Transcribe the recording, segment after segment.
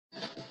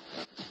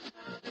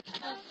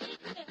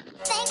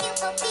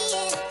for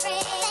being a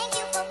friend. Thank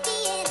you for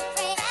being a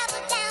friend.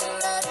 Travel down the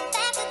road,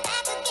 back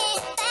again,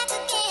 back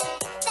again.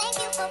 Thank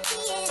you for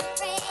being a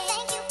friend.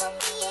 Thank you for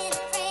being a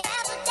friend.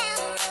 Travel down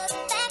the road,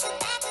 back again,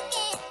 back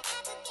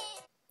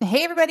again.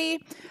 Hey everybody,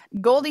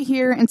 Goldie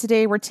here, and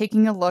today we're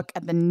taking a look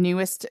at the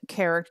newest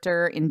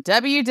character in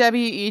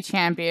WWE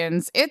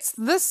Champions. It's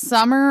the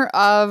Summer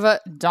of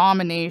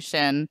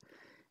Domination.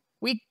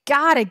 We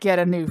gotta get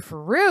a new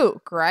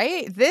Faarooq,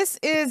 right? This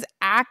is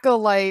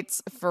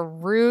Acolytes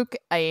Faarooq,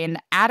 an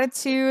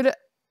Attitude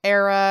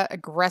Era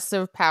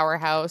aggressive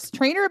powerhouse.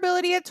 Trainer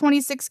ability at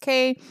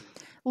 26k.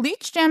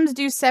 Leech gems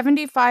do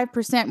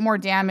 75% more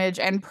damage,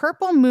 and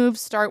purple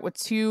moves start with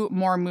 2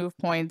 more move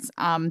points.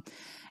 And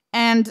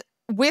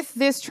with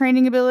this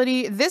training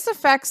ability, this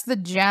affects the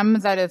gem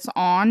that it's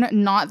on,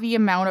 not the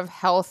amount of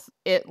health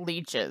it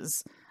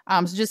leeches.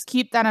 So just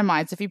keep that in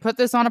mind. So if you put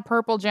this on a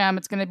purple gem,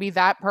 it's going to be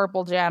that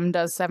purple gem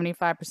does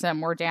 75%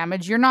 more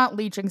damage. You're not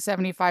leeching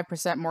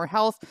 75% more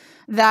health.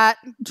 That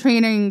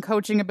training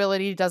coaching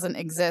ability doesn't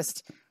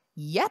exist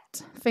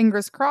yet.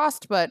 Fingers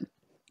crossed, but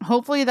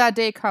hopefully that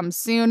day comes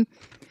soon.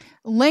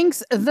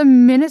 Links the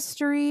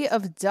Ministry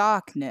of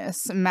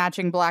Darkness,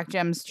 matching black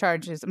gems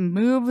charges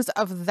moves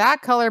of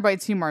that color by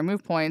 2 more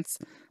move points.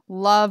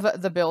 Love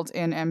the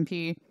built-in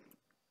MP.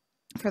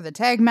 For the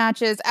tag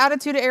matches,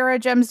 Attitude Era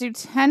gems do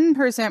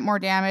 10% more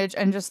damage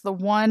and just the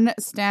 1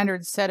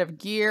 standard set of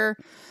gear.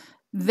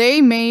 They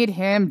made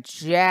him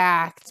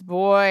jacked,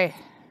 boy.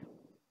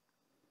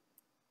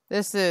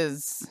 This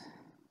is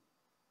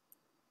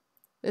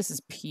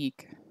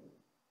peak.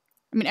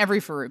 I mean, every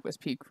Faarooq was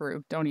peak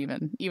Faarooq. Don't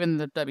even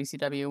the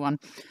WCW one.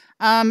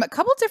 A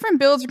couple different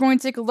builds we're going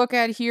to take a look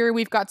at here.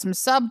 We've got some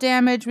sub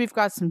damage. We've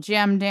got some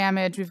gem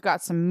damage. We've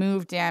got some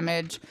move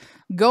damage.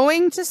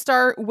 Going to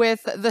start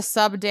with the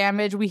sub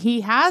damage. He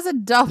has a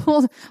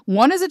doubled.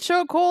 One is a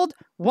chokehold.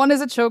 One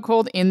is a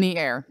chokehold in the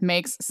air.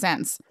 Makes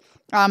sense.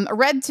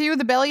 Red 2,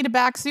 the belly to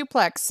back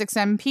suplex. 6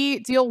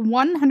 MP. Deal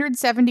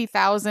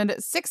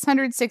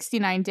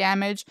 170,669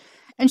 damage.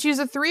 And choose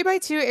a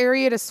 3x2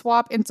 area to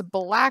swap into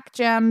black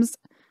gems.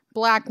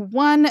 Black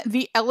 1,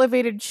 the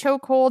elevated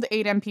chokehold,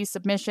 8 MP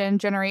submission.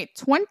 Generate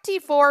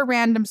 24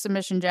 random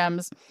submission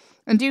gems.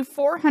 And do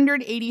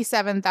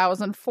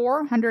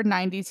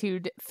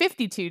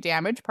 487,452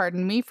 damage,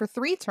 for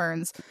 3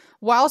 turns.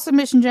 While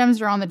submission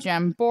gems are on the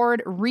gem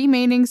board,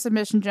 remaining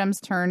submission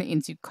gems turn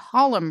into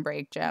column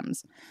break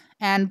gems.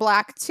 And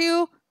black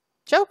 2,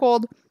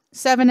 chokehold,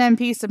 7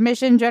 MP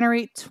submission,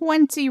 generate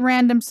 20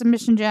 random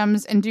submission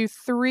gems, and do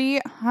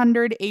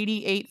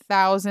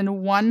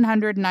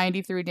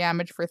 388,193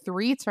 damage for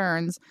 3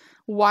 turns,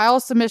 while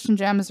submission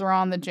gems are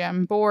on the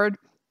gem board.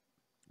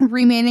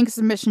 Remaining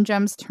submission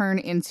gems turn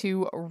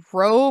into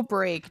row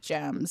break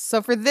gems.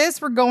 So for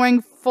this, we're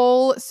going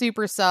full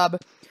super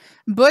sub.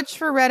 Butch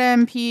for red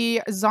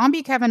MP,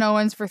 Zombie Kevin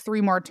Owens for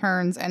 3 more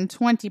turns and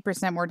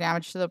 20% more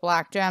damage to the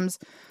black gems.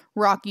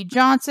 Rocky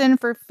Johnson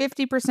for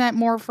 50%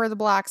 more for the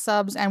black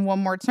subs and 1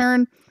 more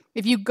turn.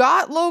 If you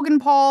got Logan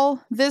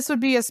Paul, this would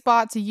be a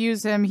spot to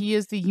use him. He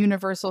is the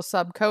universal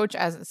sub coach.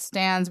 As it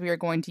stands, we are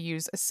going to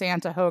use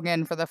Santa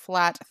Hogan for the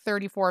flat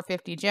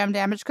 3450 gem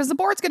damage because the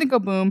board's going to go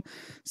boom.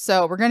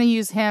 So we're going to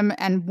use him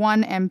and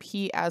 1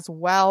 MP as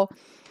well.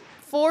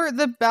 For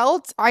the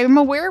belt, I'm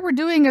aware we're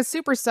doing a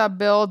super sub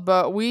build,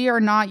 but we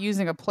are not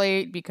using a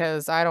plate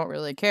because I don't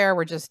really care.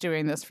 We're just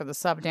doing this for the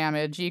sub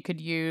damage. You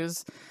could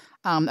use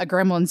a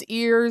Gremlin's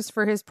ears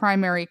for his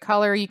primary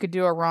color. You could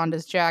do a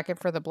Ronda's jacket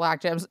for the black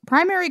gems.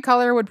 Primary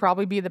color would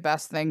probably be the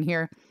best thing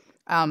here.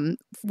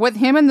 With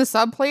him and the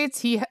subplates,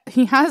 he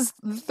has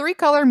 3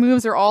 color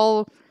moves are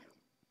all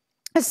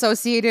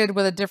associated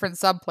with a different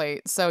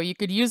subplate. So you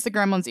could use the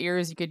Gremlin's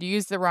ears, you could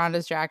use the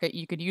Ronda's jacket,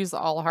 you could use the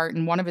All Heart,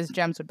 and one of his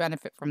gems would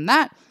benefit from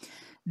that.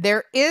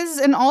 There is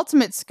an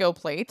ultimate skill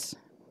plate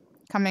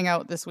coming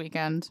out this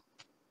weekend.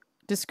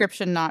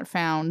 Description not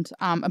found,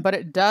 but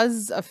it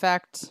does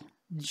affect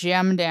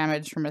gem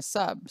damage from a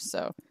sub,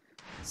 so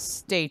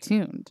stay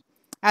tuned.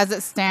 As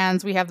it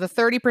stands, we have the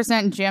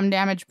 30% gem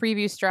damage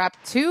preview strap,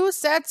 2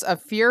 sets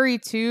of Fury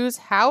 2s.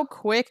 How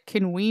quick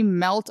can we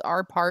melt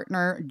our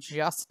partner,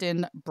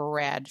 Justin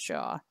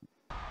Bradshaw?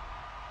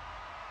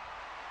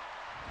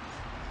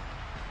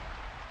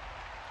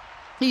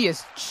 He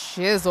is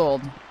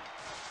chiseled.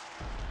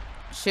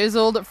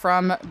 Chiseled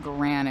from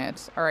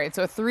granite. All right,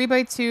 so a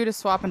 3x2 to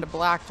swap into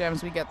black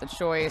gems. We get the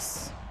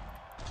choice.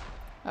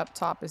 Up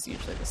top is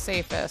usually the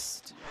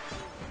safest.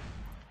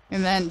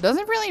 And then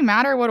doesn't really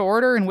matter what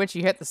order in which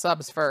you hit the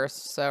subs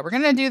first. So we're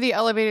going to do the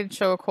elevated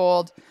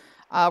chokehold.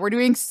 We're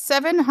doing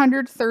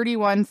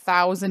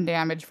 731,000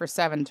 damage for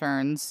 7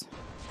 turns.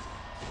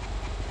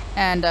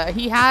 And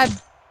he had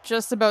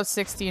just about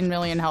 16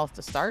 million health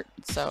to start.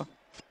 So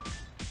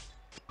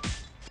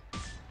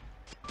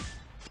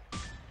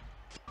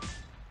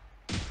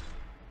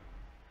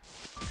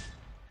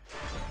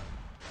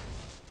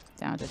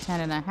down to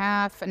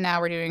 10.5. And now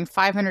we're doing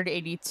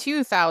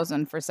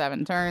 582,000 for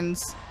 7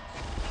 turns.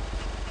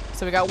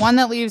 So we got 1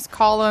 that leaves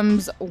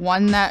columns,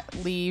 1 that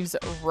leaves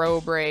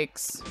row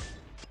breaks.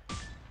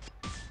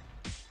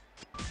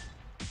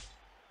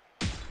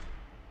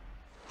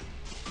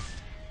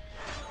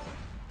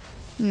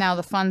 Now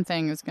the fun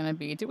thing is going to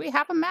be, do we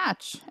have a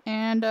match?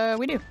 And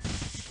we do.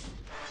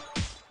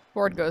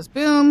 Board goes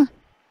boom.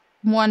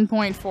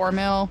 1.4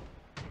 mil.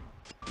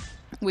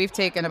 We've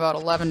taken about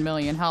 11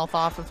 million health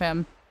off of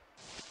him.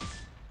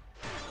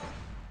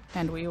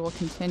 And we will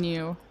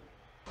continue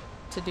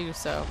to do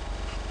so.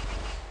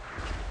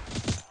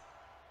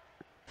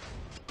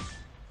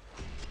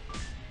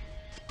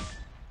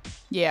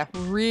 Yeah,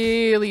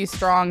 really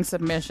strong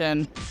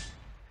submission.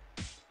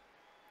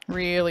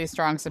 Really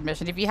strong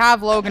submission. If you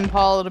have Logan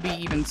Paul, it'll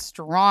be even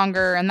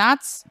stronger. And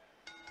that's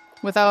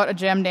without a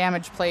gem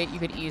damage plate. You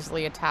could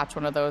easily attach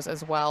one of those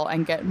as well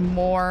and get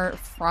more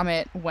from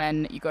it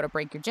when you go to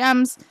break your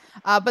gems.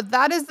 But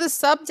that is the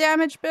sub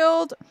damage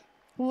build.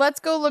 Let's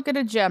go look at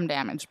a gem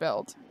damage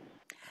build.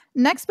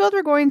 Next build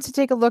we're going to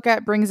take a look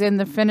at brings in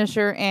the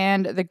finisher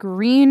and the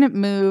green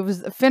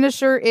moves. The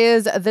finisher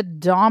is the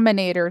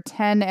Dominator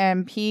 10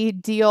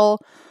 MP. Deal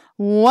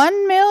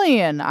 1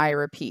 million, I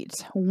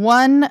repeat,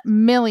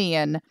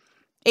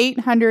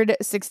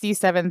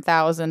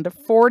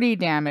 1,867,040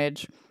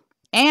 damage,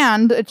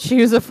 and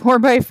choose a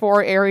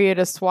 4x4 area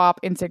to swap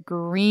into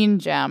green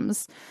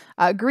gems.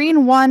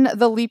 Green 1,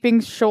 the Leaping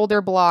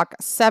Shoulder Block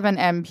 7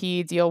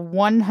 MP, deal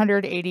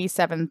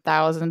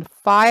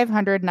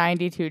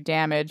 187,592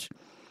 damage,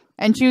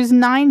 and choose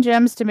 9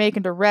 gems to make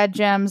into red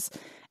gems.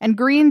 And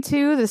green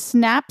 2, the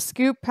Snap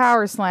Scoop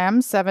Power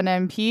Slam 7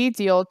 MP,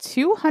 deal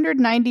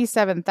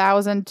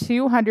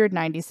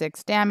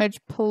 297,296 damage,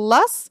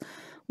 plus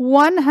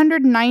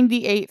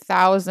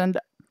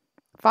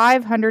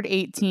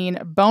 198,518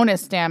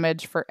 bonus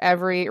damage for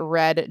every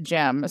red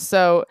gem.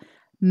 So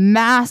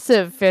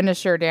massive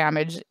finisher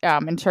damage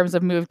in terms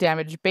of move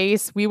damage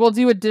base. We will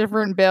do a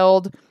different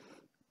build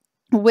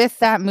with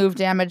that move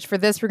damage. For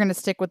this, we're going to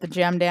stick with the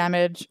gem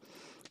damage.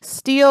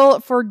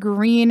 Steel for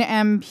green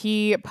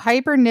MP,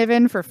 Piper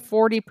Niven for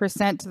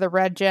 40% to the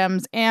red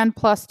gems and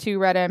plus 2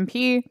 red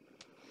MP.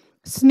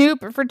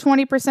 Snoop for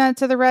 20%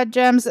 to the red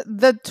gems.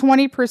 The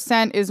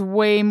 20% is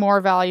way more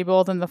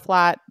valuable than the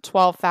flat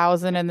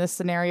 12,000 in this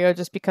scenario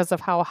just because of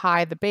how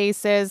high the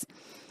base is.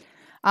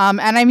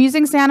 And I'm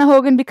using Santa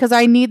Hogan because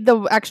I need the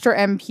extra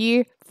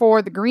MP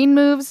for the green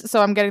moves,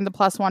 so I'm getting the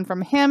 +1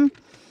 from him.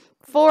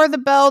 For the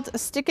belt,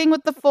 sticking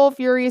with the full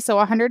fury, so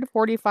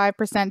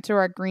 145% to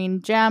our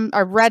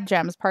red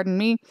gems, pardon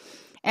me.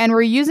 And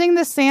we're using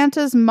the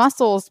Santa's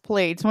Muscles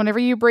plate. Whenever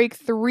you break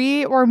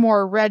 3 or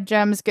more red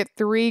gems, get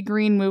 3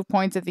 green move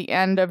points at the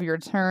end of your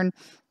turn.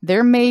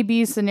 There may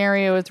be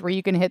scenarios where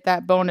you can hit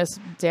that bonus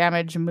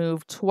damage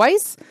move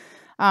twice,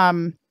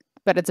 but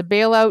it's a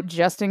bailout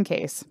just in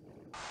case.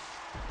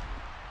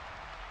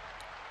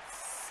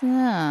 So...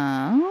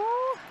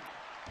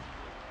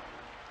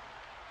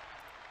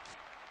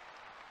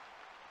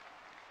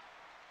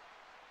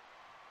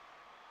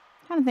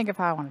 trying to think of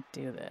how I want to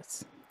do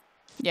this.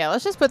 Yeah,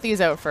 let's just put these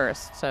out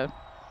first to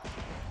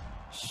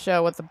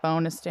show what the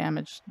bonus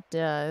damage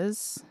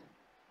does.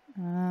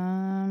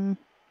 Kind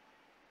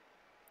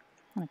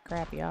of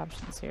crappy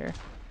options here.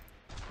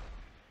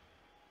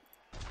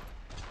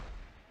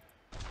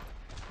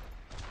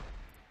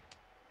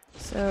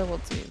 So we'll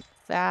do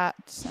that.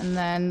 And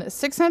then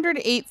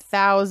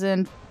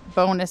 608,000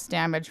 bonus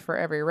damage for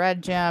every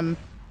red gem.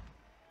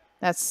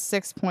 That's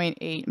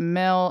 6.8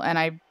 mil. And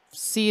I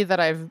see that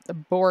I've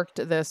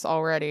borked this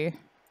already.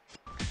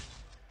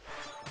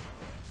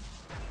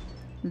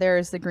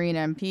 There's the green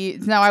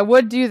MP. Now, I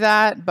would do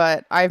that,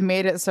 but I've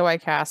made it so I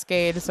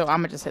cascade, so I'm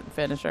gonna just hit the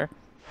finisher.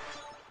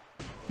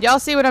 Y'all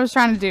see what I was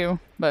trying to do,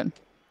 but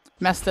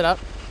messed it up.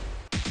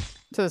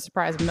 To the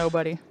surprise of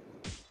nobody.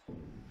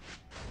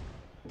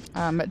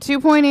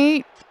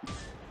 2.8.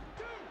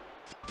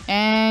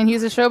 And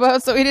he's a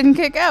showboat, so he didn't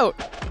kick out.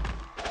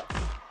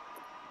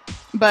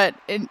 But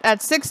at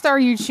 6-star,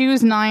 you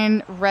choose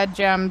 9 red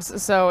gems.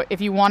 So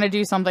if you want to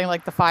do something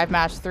like the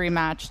 5-match,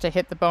 3-match to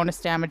hit the bonus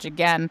damage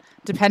again,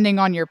 depending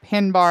on your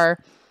pin bar,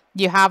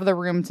 you have the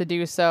room to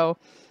do so.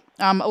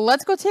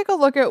 Let's go take a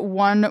look at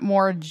one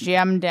more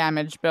gem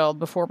damage build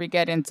before we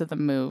get into the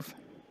move.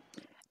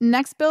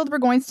 Next build we're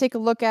going to take a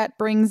look at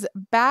brings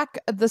back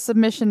the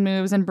submission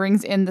moves and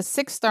brings in the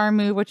 6-star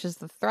move, which is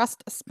the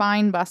Thrust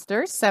Spine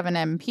Buster, 7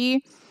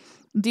 MP.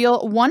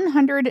 Deal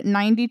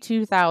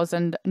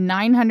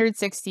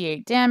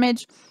 192,968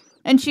 damage,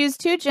 and choose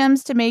 2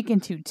 gems to make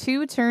into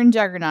 2-turn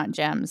Juggernaut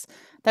gems.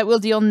 That will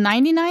deal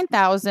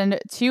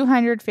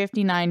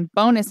 99,259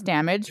 bonus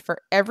damage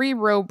for every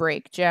row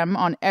break gem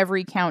on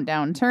every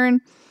countdown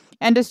turn,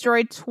 and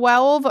destroy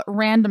 12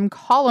 random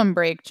column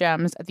break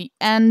gems at the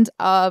end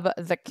of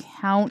the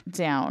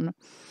countdown.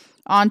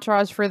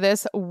 Entourage for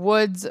this,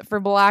 Woods for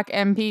black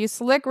MP,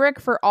 Slick Rick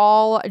for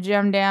all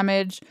gem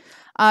damage,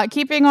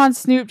 keeping on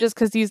Snoop just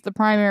because he's the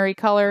primary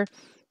color,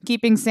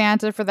 keeping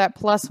Santa for that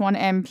 +1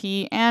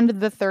 MP, and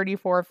the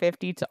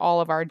 3450 to all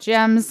of our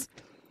gems.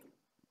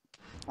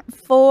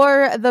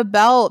 For the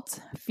belt,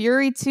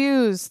 Fury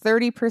 2's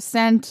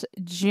 30%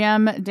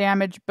 gem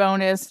damage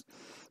bonus,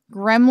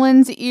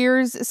 Gremlin's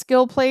Ears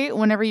skill plate.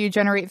 Whenever you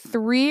generate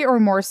 3 or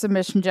more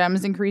submission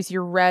gems, increase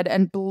your red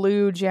and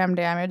blue gem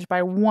damage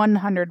by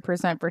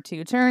 100% for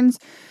 2 turns,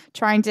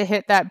 trying to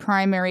hit that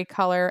primary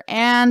color.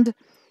 And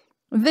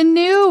the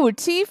new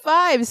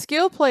T5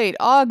 skill plate,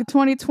 AUG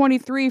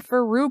 2023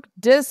 Faarooq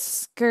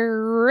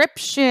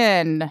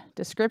description.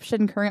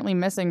 Description currently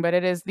missing, but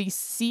it is the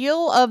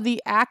Seal of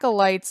the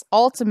Acolytes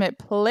ultimate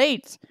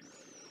plate.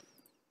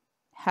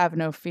 Have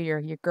no fear,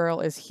 your girl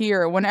is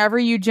here. Whenever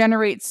you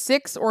generate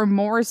 6 or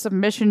more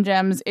submission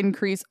gems,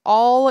 increase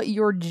all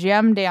your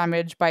gem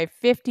damage by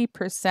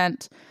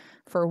 50%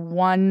 for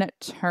 1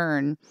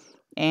 turn.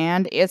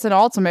 And it's an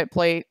ultimate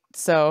plate,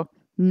 so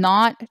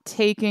not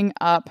taking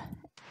up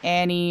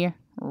any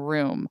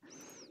room.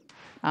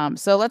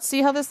 So let's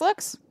see how this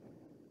looks.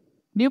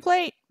 New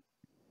plate.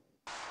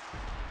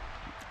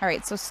 All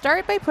right, so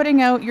start by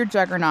putting out your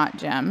Juggernaut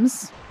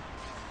gems.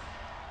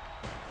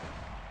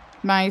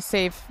 My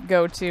safe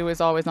go-to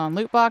is always on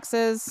loot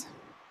boxes.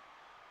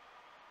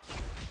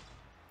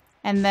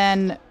 And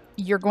then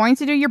you're going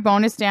to do your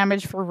bonus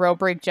damage for row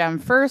break gem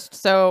first.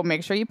 So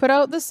make sure you put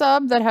out the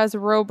sub that has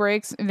row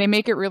breaks. They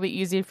make it really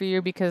easy for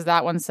you because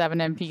that one's 7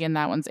 MP and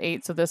that one's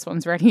 8. So this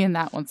one's ready and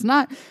that one's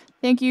not.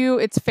 Thank you.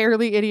 It's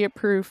fairly idiot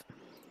proof.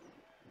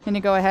 Gonna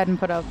go ahead and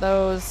put out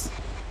those.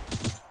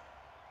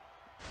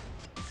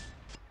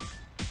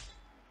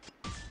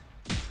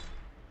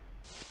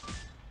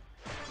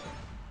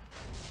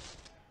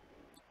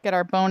 Get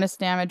our bonus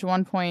damage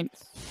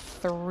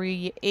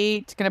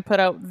 1.38. Gonna put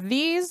out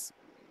these.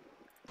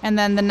 And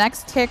then the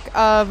next tick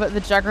of the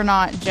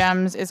Juggernaut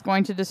gems is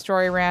going to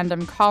destroy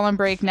random column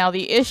break. Now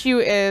the issue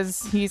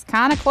is he's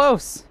kind of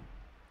close.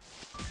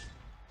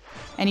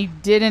 And he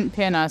didn't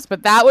pin us.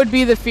 But that would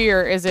be the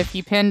fear, is if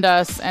he pinned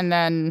us and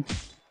then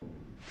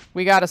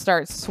we gotta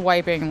start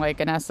swiping like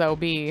an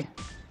SOB.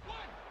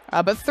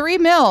 But 3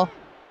 mil,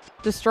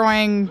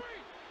 destroying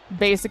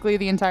basically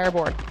the entire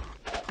board.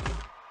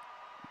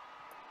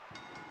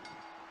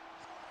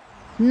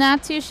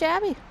 Not too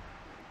shabby.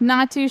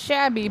 Not too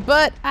shabby,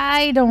 but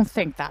I don't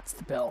think that's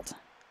the build.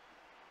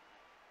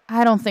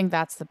 I don't think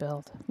that's the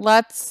build.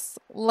 Let's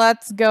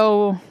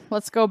go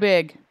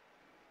big.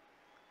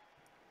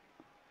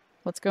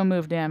 Let's go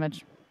move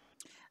damage.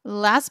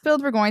 Last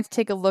build we're going to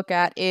take a look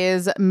at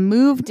is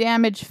move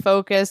damage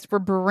focused. We're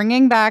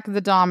bringing back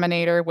the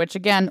Dominator, which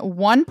again,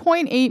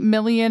 1.8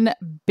 million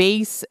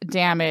base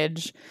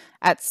damage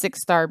at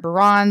 6-star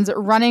bronze,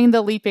 running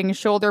the leaping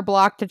shoulder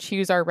block to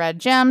choose our red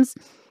gems.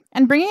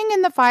 And bringing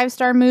in the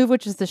 5-star move,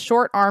 which is the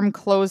short arm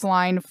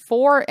clothesline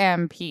 4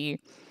 MP.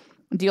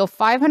 Deal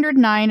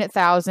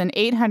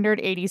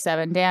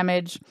 509,887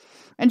 damage.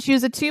 And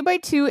choose a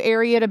 2x2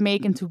 area to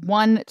make into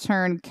 1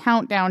 turn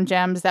countdown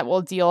gems that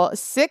will deal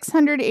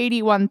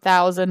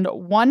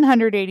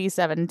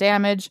 681,187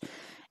 damage.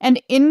 And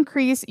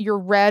increase your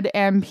red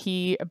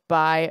MP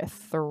by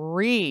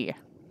 3.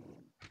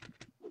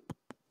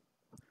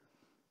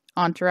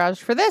 Entourage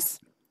for this.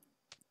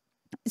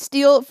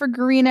 Steel for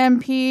green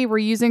MP. We're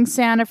using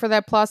Santa for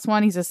that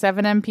 +1. He's a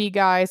 7 MP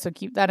guy, so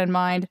keep that in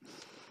mind.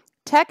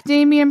 Tech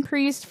Damian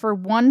Priest for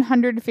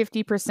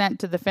 150%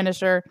 to the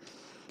finisher.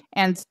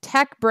 And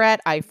Tech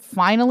Brett, I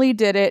finally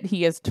did it.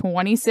 He is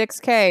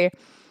 26k.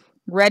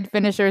 Red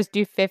finishers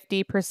do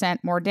 50%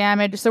 more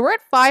damage. So we're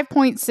at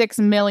 5.6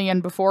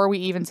 million before we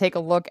even take a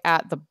look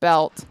at the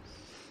belt.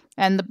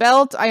 And the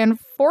belt, I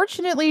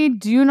unfortunately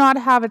do not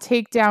have a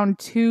takedown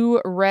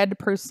 2 red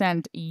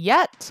 %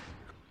 yet.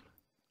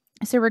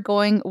 So we're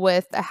going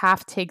with a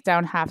half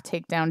takedown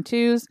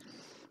 2s.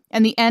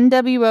 And the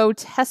NWO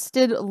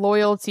tested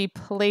loyalty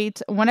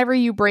plate. Whenever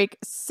you break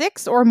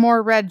 6 or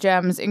more red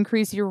gems,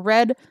 increase your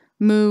red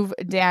move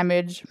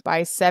damage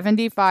by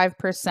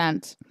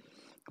 75%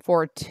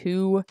 for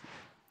 2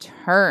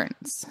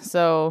 turns.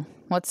 So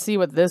let's see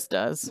what this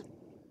does.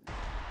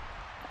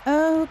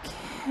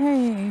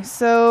 Okay,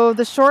 so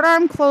the short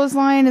arm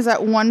clothesline is at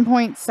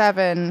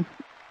 1.7.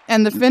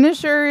 And the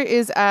finisher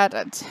is at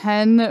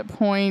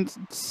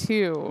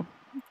 10.2.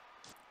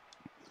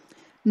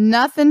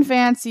 Nothing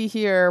fancy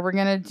here. We're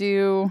going to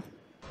do...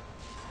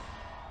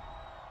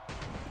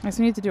 I guess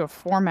we need to do a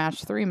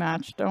 4-match,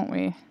 3-match, don't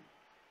we?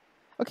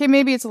 Okay,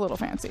 maybe it's a little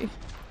fancy.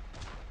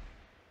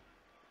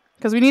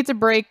 Because we need to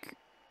break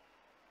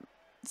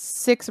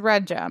 6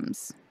 red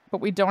gems.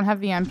 But we don't have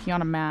the MP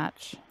on a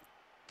match.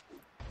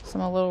 So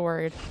I'm a little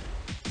worried.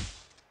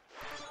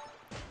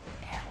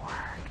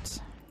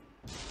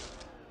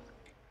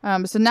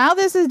 So now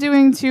this is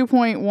doing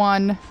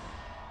 2.1.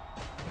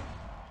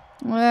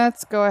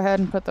 Let's go ahead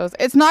and put those.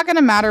 It's not going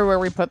to matter where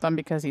we put them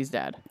because he's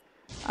dead.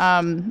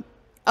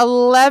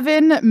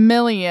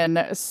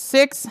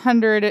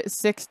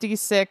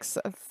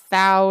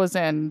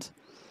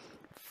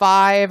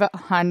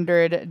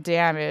 11,666,500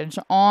 damage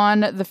on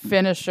the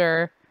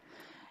finisher.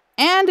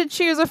 And to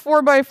choose a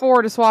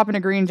 4x4 to swap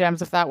into green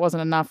gems if that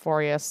wasn't enough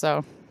for you,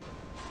 so...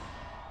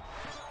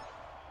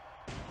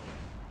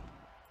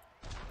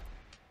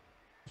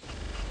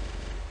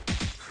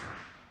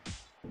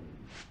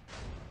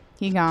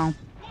 He gone.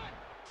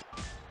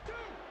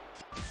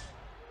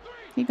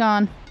 He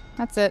gone.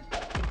 That's it.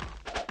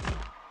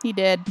 He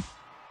did.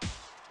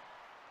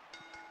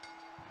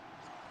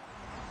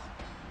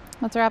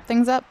 Let's wrap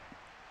things up.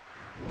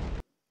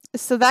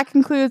 So that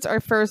concludes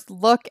our first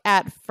look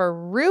at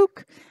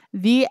Faarooq,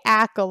 the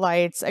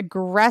Acolytes,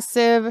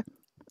 aggressive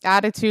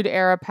Attitude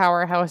Era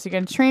powerhouse.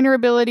 Again, trainer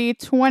ability,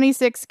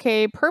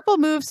 26k, purple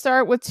move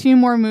start with 2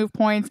 more move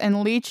points,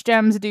 and leech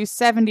gems do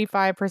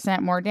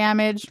 75% more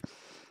damage.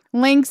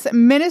 Link's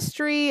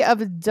Ministry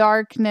of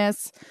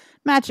Darkness,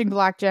 matching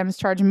black gems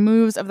charge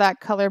moves of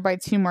that color by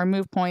 2 more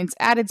move points.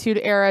 Attitude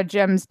Era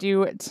gems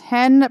do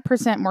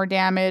 10% more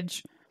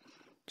damage.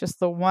 Just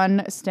the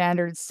one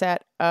standard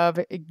set of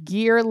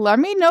gear. Let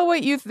me know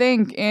what you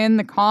think in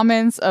the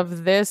comments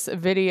of this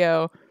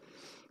video.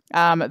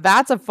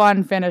 That's a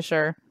fun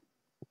finisher.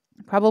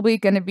 Probably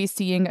going to be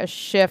seeing a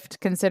shift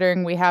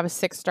considering we have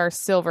 6-star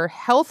silver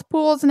health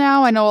pools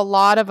now. I know a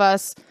lot of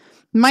us,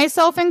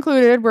 myself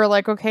included, we're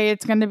like, okay,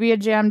 it's going to be a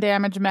gem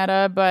damage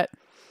meta, but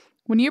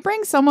when you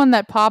bring someone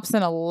that pops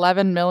an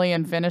 11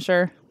 million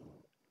finisher,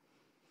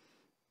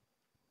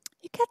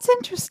 it gets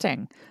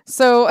interesting.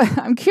 So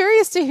I'm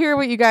curious to hear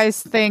what you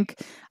guys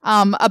think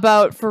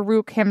about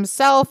Faarooq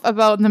himself,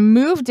 about the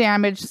move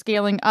damage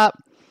scaling up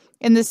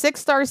in the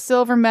 6-star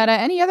silver meta.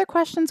 Any other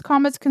questions,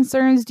 comments,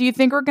 concerns? Do you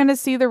think we're going to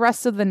see the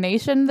rest of the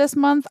nation this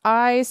month?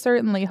 I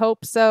certainly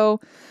hope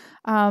so.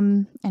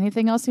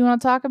 Anything else you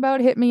want to talk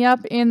about? Hit me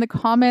up in the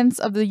comments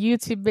of the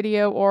YouTube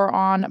video or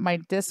on my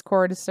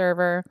Discord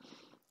server.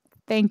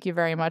 Thank you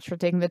very much for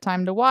taking the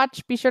time to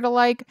watch. Be sure to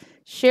like,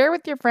 share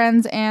with your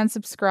friends, and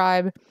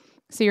subscribe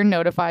so you're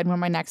notified when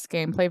my next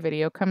gameplay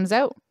video comes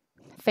out.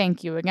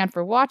 Thank you again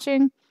for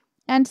watching,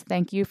 and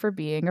thank you for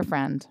being a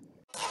friend.